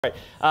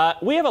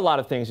We have a lot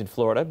of things in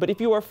Florida, but if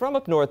you are from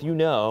up north, you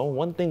know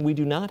one thing we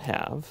do not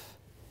have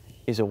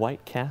is a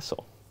White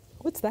Castle.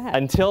 What's that?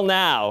 Until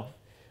now.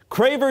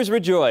 Cravers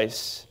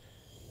rejoice.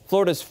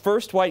 Florida's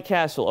first White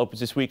Castle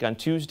opens this week on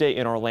Tuesday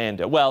in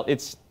Orlando. Well,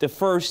 it's the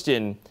first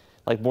in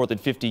like more than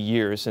 50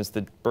 years since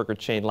the burger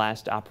chain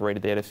last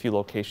operated. They had a few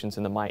locations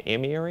in the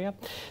Miami area.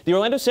 The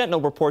Orlando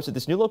Sentinel reports that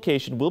this new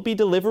location will be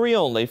delivery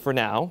only for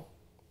now.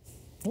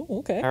 Oh,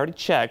 okay. I already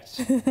checked.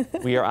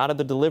 We are out of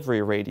the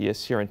delivery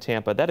radius here in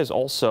Tampa. That is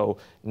also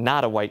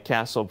not a White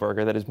Castle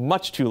burger. That is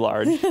much too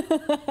large.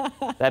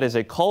 That is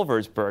a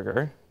Culver's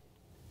burger,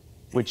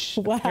 which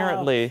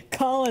apparently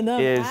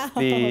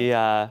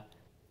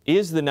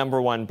is the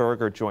 #1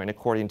 burger joint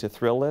according to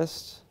Thrill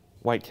List.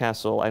 White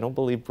Castle, I don't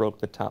believe, broke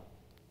the top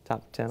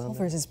 10 on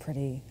Culver's is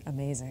pretty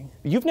amazing.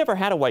 You've never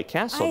had a White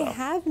Castle, though. I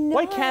have not.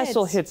 White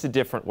Castle hits a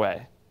different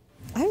way.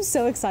 I'm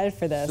so excited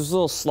for this. Those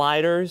little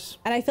sliders.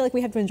 And I feel like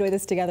we have to enjoy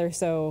this together,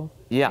 so...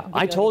 Yeah,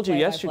 I told you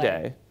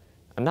yesterday,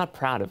 I'm not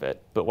proud of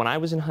it, but when I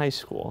was in high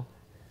school,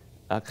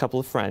 a couple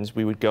of friends,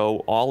 we would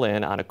go all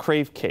in on a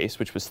crave case,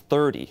 which was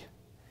 30.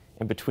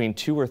 And between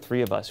 2 or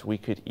 3 of us, we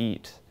could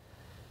eat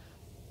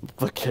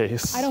the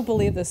case. I don't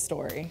believe this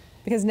story.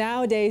 Because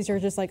nowadays, you're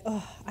just like,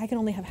 oh, I can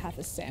only have half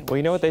a sandwich. Well,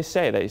 you know what they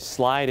say. They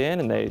slide in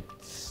and they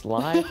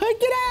slide.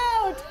 Get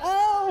out!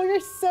 Oh, you're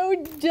so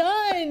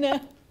done.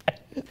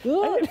 And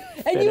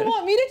you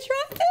want me to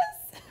try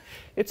this?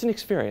 It's an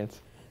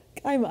experience.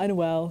 I'm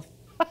unwell.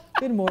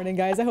 Good morning,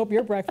 guys. I hope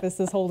your breakfast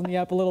is holding you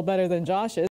up a little better than Josh's.